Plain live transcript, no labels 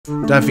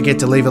Don't forget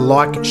to leave a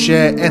like,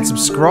 share and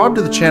subscribe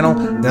to the channel.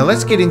 Now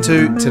let's get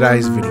into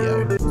today's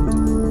video.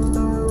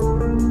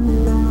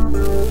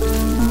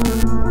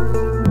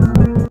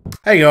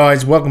 Hey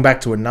guys, welcome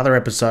back to another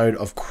episode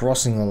of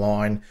Crossing the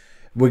Line.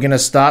 We're going to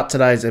start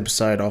today's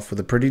episode off with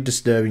a pretty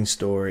disturbing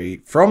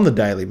story from the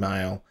Daily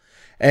Mail.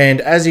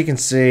 And as you can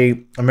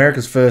see,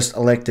 America's first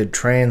elected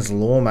trans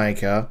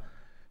lawmaker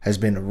has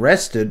been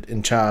arrested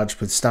and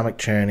charged with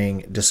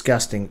stomach-churning,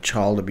 disgusting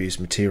child abuse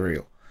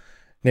material.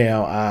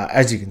 Now,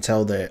 as you can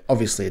tell, they're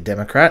obviously a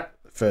Democrat.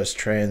 First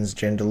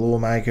transgender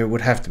lawmaker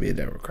would have to be a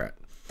Democrat.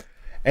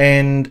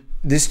 And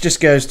this just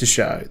goes to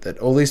show that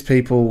all these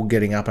people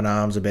getting up in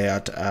arms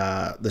about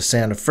The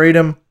Sound of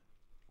Freedom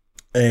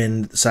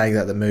and saying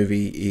that the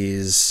movie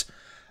is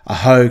a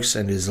hoax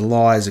and is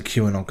lies, a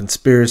QAnon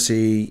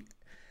conspiracy,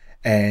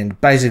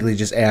 and basically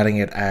just outing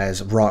it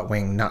as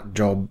right-wing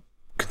nutjob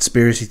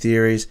conspiracy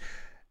theories,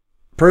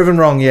 proven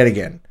wrong yet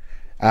again.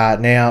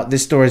 Now,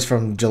 this story is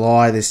from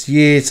July this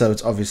year, so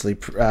it's obviously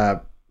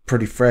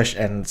pretty fresh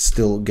and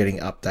still getting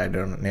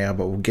updated on it now,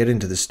 but we'll get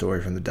into this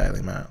story from the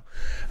Daily Mail.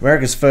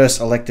 America's first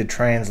elected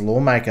trans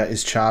lawmaker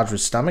is charged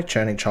with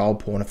stomach-churning child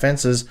porn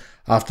offences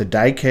after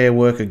daycare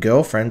worker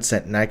girlfriend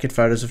sent naked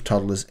photos of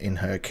toddlers in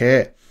her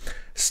care.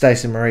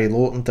 Stacey Marie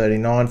Lawton,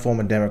 39,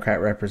 former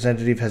Democrat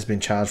representative, has been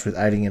charged with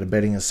aiding and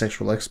abetting a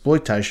sexual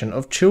exploitation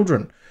of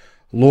children.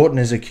 Lawton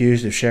is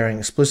accused of sharing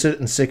explicit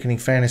and sickening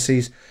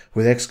fantasies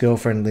with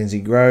ex-girlfriend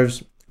Lindsay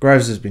Groves.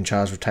 Groves has been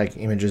charged with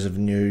taking images of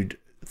nude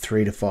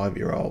 3 to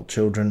 5-year-old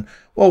children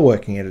while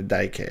working at a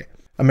daycare.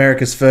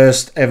 America's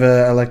first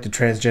ever elected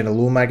transgender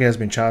lawmaker has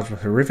been charged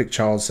with horrific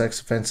child sex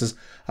offences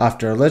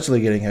after allegedly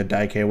getting her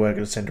daycare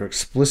worker to send her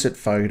explicit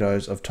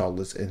photos of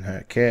toddlers in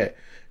her care.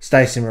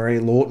 Stacey Marie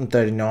Lawton,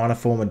 39, a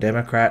former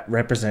Democrat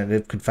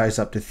representative, could face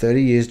up to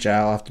 30 years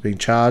jail after being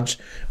charged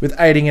with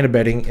aiding and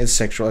abetting in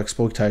sexual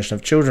exploitation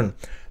of children.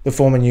 The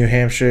former New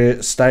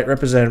Hampshire state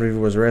representative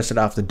was arrested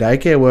after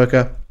daycare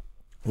worker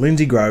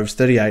Lindsay Groves,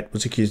 38,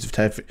 was accused of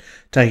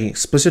taking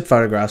explicit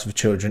photographs of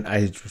children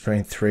aged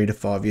between 3 to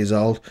 5 years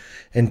old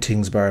in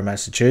Tingsboro,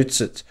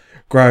 Massachusetts.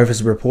 Grove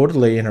is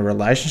reportedly in a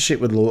relationship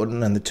with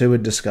Lawton, and the two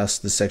had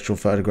discussed the sexual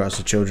photographs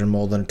of children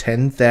more than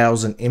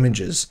 10,000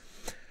 images.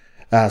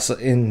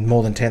 In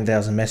more than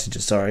 10,000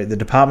 messages, The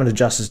Department of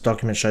Justice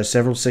documents show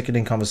several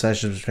sickening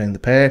conversations between the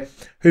pair,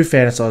 who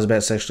fantasize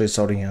about sexually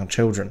assaulting young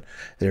children.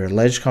 Their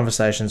alleged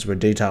conversations were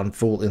detailed in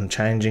full in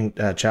charging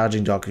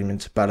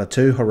documents, but are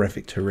too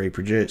horrific to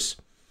reproduce.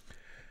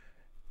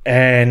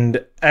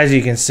 And as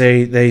you can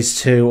see,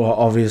 these two are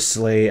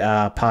obviously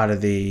part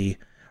of the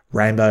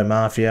Rainbow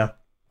Mafia,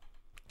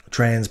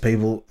 trans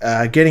people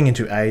getting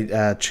into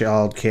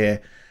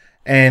childcare.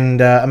 And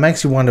it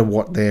makes you wonder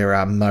what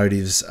their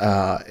motives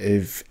are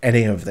if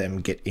any of them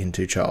get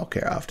into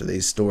childcare after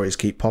these stories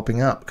keep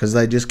popping up, because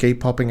they just keep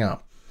popping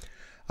up.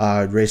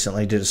 I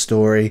recently did a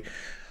story,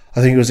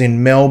 I think it was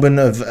in Melbourne,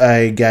 of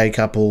a gay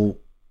couple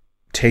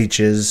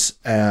teachers.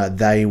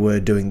 They were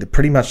doing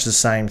pretty much the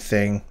same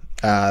thing.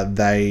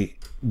 They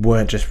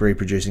weren't just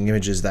reproducing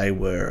images, they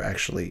were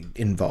actually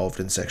involved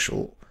in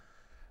sexual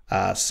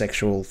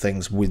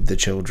things with the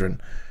children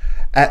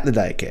at the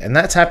daycare. And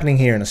that's happening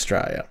here in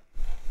Australia.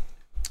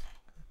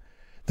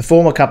 The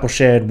former couple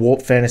shared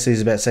warped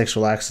fantasies about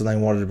sexual acts that they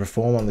wanted to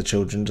perform on the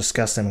children,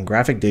 discussed them in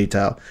graphic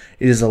detail.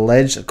 It is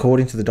alleged,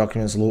 according to the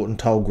documents, Lawton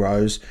told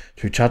Groves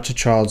to touch a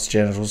child's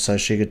genitals so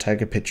she could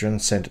take a picture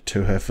and send it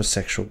to her for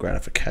sexual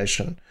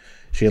gratification.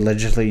 She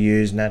allegedly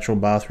used natural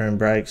bathroom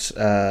breaks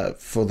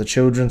for the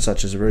children,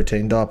 such as a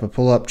routine diaper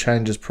pull-up,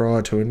 changes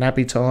prior to a nap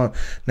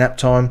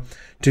time,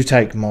 to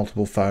take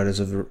multiple photos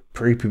of the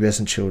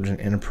prepubescent children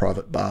in a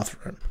private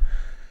bathroom.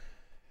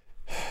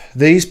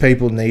 These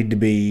people need to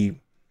be...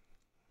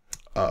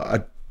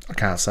 I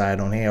can't say it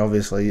on here,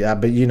 obviously,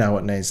 but you know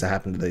what needs to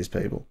happen to these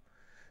people.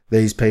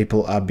 These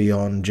people are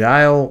beyond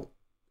jail.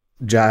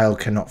 Jail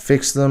cannot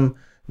fix them.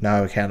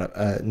 No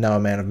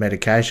amount of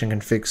medication can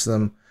fix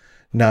them.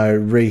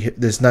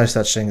 There's no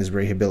such thing as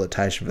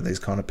rehabilitation for these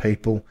kind of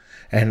people.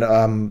 And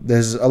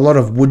there's a lot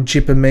of wood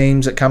chipper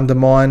memes that come to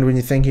mind when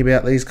you're thinking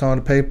about these kind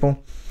of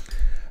people.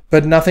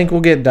 But nothing will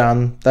get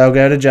done. They'll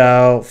go to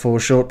jail for a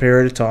short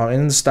period of time.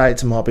 In the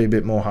States, it might be a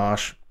bit more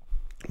harsh.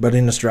 But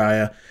in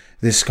Australia,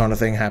 this kind of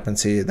thing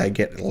happens here. They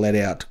get let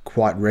out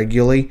quite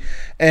regularly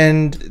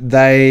and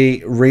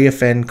they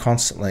reoffend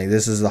constantly.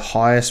 This is the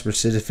highest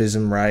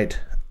recidivism rate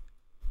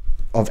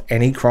of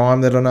any crime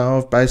that I know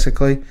of,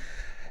 basically.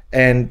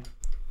 And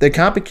they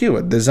can't be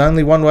cured. There's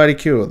only one way to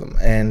cure them,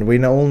 and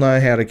we all know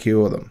how to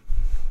cure them.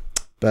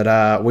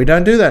 But we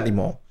don't do that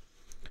anymore.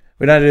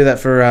 We don't do that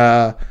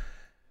for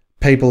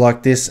people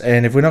like this,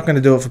 and if we're not going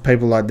to do it for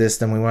people like this,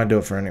 then we won't do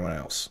it for anyone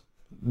else.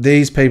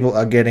 These people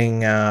are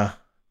getting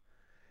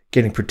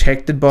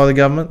protected by the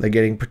government. They're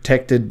getting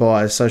protected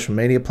by social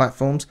media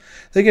platforms.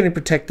 They're getting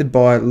protected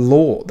by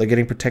law. They're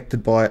getting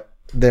protected by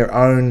their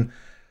own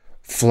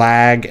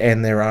flag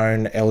and their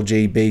own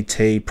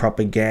LGBT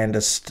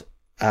propagandist,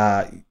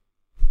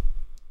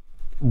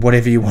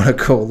 whatever you want to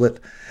call it,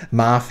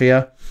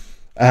 mafia.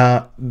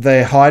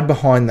 They hide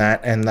behind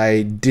that, and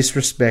they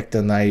disrespect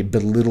and they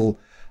belittle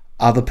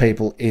other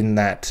people in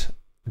that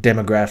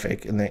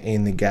demographic,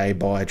 in the gay,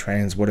 bi,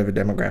 trans, whatever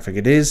demographic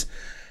it is,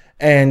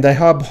 and they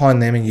hide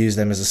behind them and use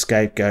them as a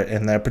scapegoat,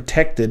 and they're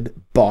protected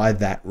by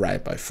that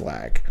rainbow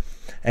flag,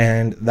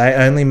 and they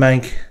only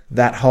make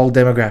that whole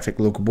demographic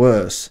look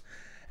worse.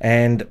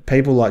 And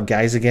people like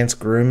Gays Against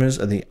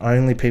Groomers are the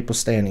only people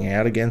standing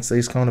out against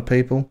these kind of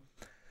people.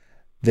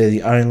 They're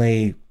the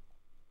only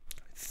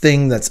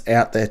thing that's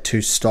out there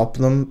to stop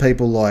them.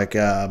 People like,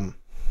 I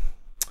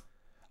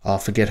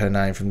forget her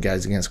name from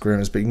Gays Against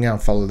Groomers, but you can go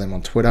and follow them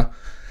on Twitter.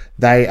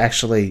 They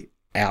actually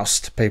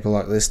oust people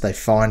like this. They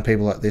find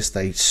people like this.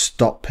 They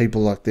stop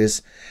people like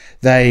this.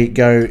 They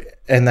go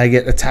and they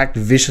get attacked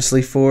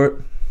viciously for it.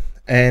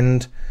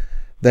 And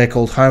they're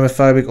called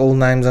homophobic, all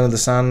names under the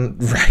sun,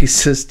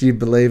 racist, you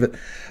believe it.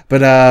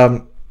 But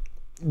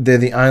they're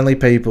the only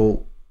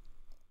people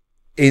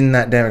in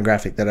that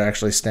demographic that are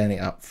actually standing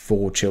up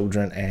for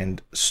children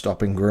and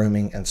stopping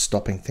grooming and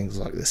stopping things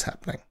like this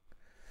happening.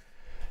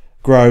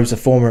 Groves, a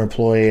former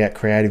employee at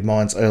Creative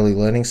Minds Early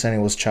Learning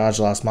Centre, was charged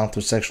last month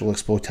with sexual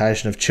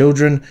exploitation of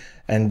children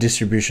and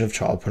distribution of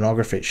child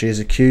pornography. She is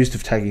accused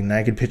of taking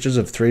naked pictures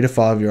of 3 to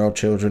 5-year-old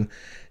children,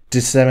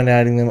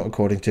 disseminating them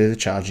according to the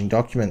charging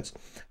documents.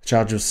 The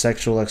charge of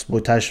sexual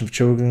exploitation of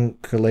children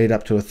could lead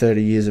up to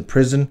 30 years in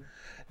prison.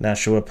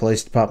 Nashua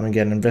Police Department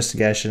began an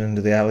investigation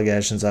into the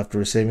allegations after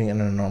receiving an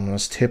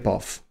anonymous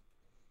tip-off.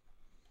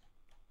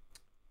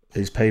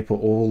 These people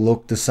all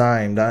look the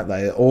same, don't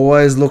they? They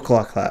always look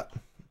like that.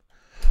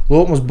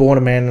 Lawton was born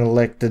a man and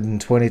elected in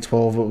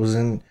 2012, but was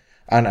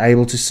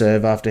unable to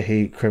serve after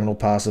criminal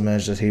past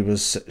emerged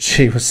that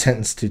she was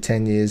sentenced to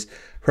 10 years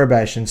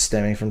probation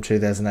stemming from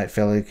 2008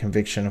 felony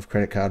conviction of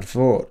credit card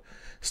fraud.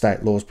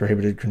 State laws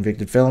prohibited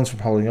convicted felons from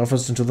holding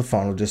office until the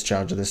final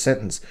discharge of their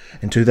sentence.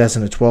 In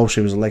 2012, she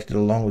was elected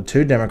along with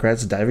 2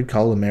 Democrats, David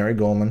Cole and Mary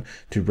Gorman,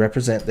 to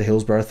represent the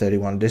Hillsborough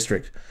 31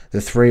 district.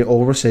 The 3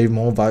 all received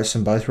more votes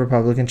than both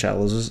Republican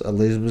challengers,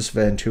 Elizabeth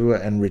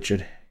Ventura and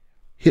Richard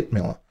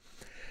Hittmiller.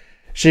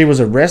 She was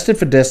arrested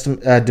for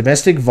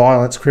domestic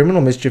violence,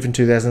 criminal mischief in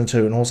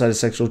 2002, and also a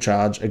sexual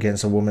charge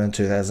against a woman in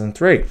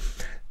 2003.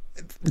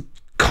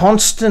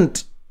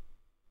 Constantly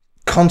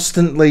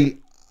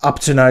up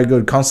to no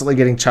good, constantly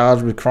getting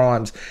charged with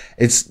crimes.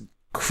 It's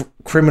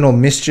criminal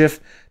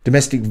mischief,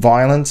 domestic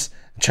violence,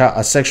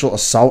 a sexual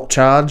assault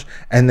charge,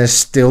 and they're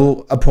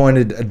still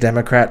appointed a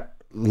Democrat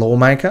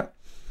lawmaker.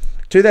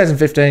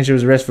 2015, she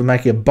was arrested for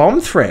making a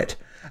bomb threat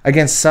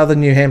against Southern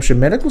New Hampshire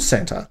Medical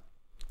Center.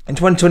 In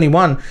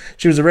 2021,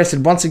 she was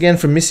arrested once again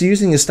for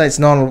misusing the state's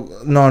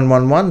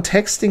 911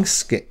 texting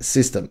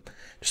system.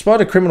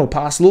 Despite a criminal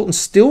past, Lawton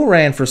still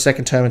ran for a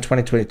second term in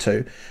 2022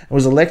 and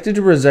was elected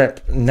to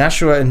represent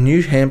Nashua and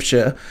New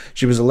Hampshire.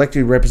 She was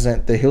elected to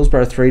represent the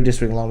Hillsborough 3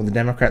 district along with the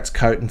Democrats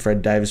Coate and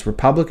Fred Davis.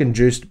 Republican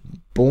Juice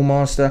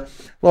Bullmeister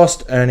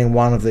lost, earning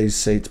one of these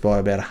seats by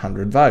about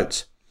 100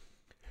 votes.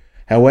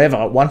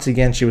 However, once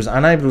again, she was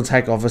unable to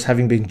take office,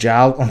 having been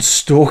jailed on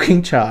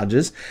stalking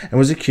charges and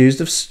was accused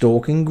of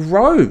stalking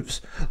Groves.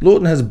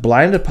 Lawton has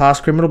blamed her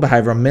past criminal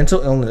behaviour on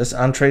mental illness,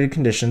 untreated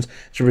conditions.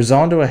 She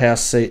resigned to a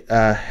House seat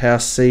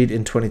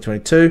in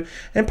 2022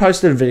 and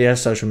posted a video on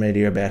social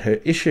media about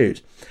her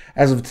issues.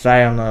 As of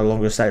today, I'm no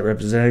longer a state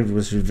representative,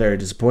 which is very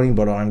disappointing,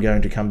 but I'm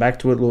going to come back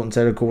to it, Lawton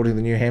said, according to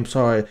the New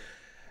Hampshire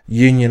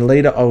union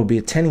leader. I will be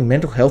attending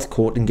mental health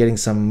court and getting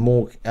some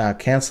more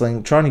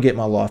counselling, trying to get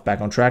my life back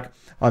on track.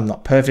 I'm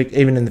not perfect.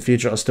 Even in the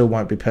future, I still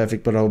won't be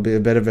perfect, but I'll be a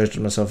better version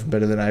of myself and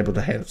better than able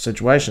to handle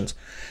situations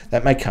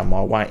that may come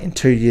my way. In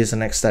 2 years, the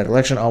next state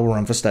election, I will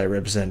run for state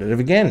representative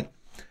again.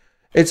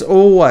 It's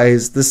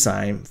always the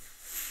same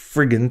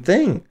friggin'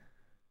 thing.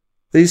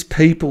 These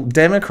people,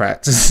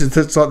 Democrats,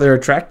 it's like they're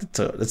attracted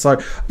to it.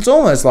 It's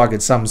almost like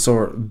it's some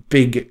sort of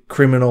big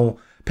criminal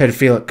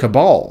pedophilic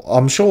cabal.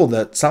 I'm sure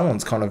that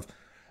someone's kind of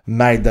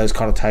made those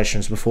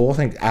connotations before. I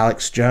think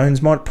Alex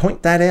Jones might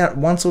point that out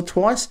once or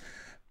twice.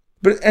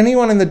 But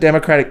anyone in the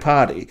Democratic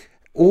Party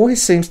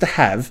always seems to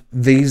have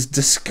these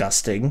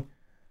disgusting,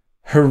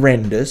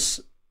 horrendous,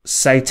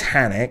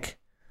 satanic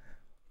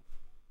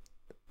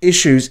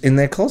issues in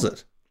their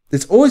closet.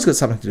 It's always got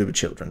something to do with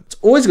children. It's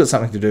always got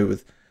something to do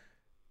with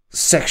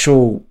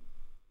sexual,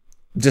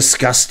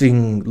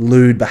 disgusting,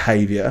 lewd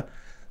behaviour.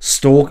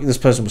 This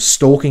person was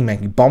stalking,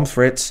 making bomb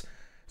threats.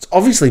 It's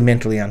obviously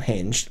mentally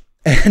unhinged.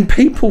 And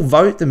people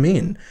vote them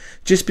in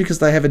just because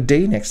they have a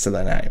D next to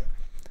their name.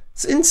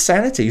 It's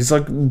insanity. It's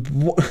like,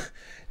 what?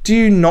 Do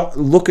you not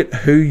look at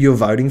who you're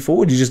voting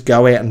for? Do you just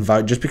go out and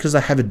vote just because they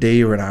have a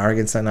D or an R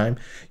against their name?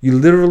 You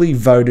literally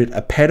voted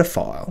a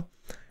pedophile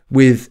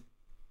with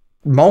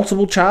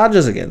multiple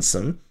charges against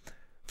them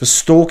for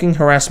stalking,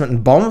 harassment,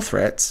 and bomb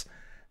threats,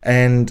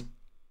 and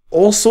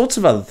all sorts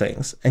of other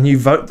things, and you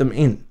vote them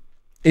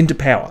into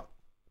power.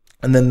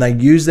 And then they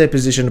use their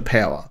position of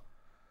power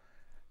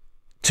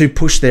to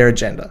push their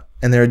agenda.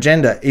 And their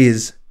agenda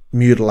is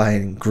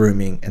mutilating,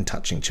 grooming, and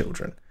touching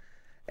children.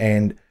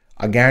 And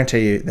I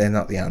guarantee you they're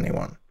not the only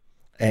one.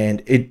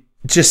 And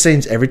It just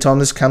seems every time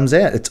this comes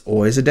out, it's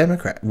always a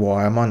Democrat.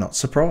 Why am I not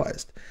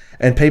surprised?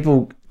 And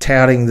people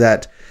touting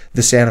that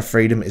the Sound of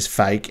Freedom is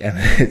fake and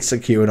it's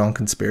secured on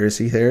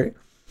conspiracy theory,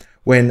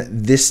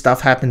 when this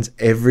stuff happens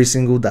every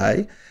single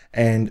day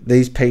and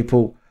these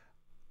people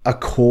are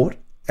caught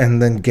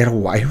and then get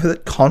away with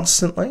it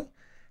constantly.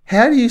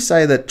 How do you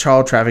say that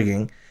child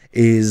trafficking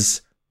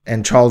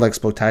and child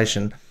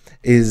exploitation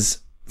is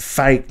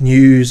fake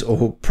news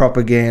or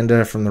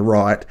propaganda from the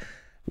right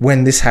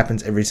when this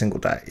happens every single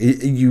day?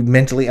 You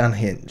mentally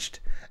unhinged.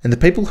 And the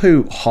people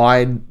who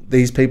hide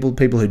these people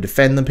who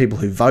defend them, people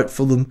who vote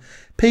for them,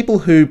 people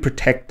who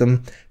protect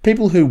them,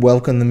 people who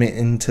welcome them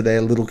into their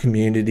little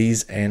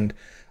communities and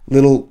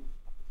little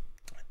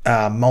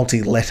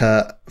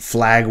multi-letter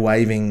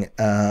flag-waving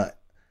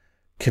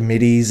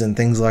committees and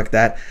things like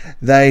that,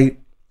 they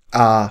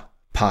are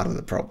part of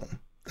the problem.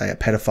 They are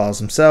pedophiles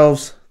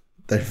themselves.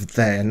 If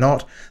they are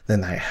not,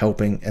 then they're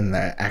helping, and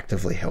they're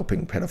actively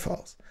helping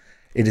pedophiles.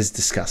 It is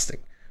disgusting.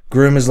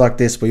 Groomers like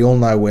this, we all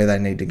know where they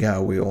need to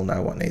go. We all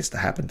know what needs to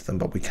happen to them,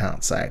 but we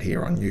can't say it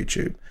here on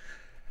YouTube.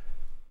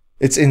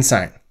 It's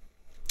insane.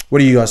 What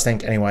do you guys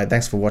think? Anyway,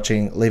 thanks for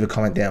watching. Leave a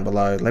comment down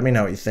below. Let me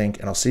know what you think,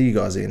 and I'll see you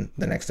guys in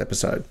the next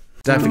episode.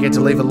 Don't forget to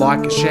leave a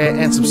like, share,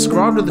 and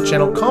subscribe to the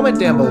channel. Comment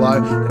down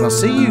below, and I'll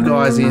see you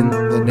guys in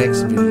the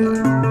next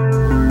video.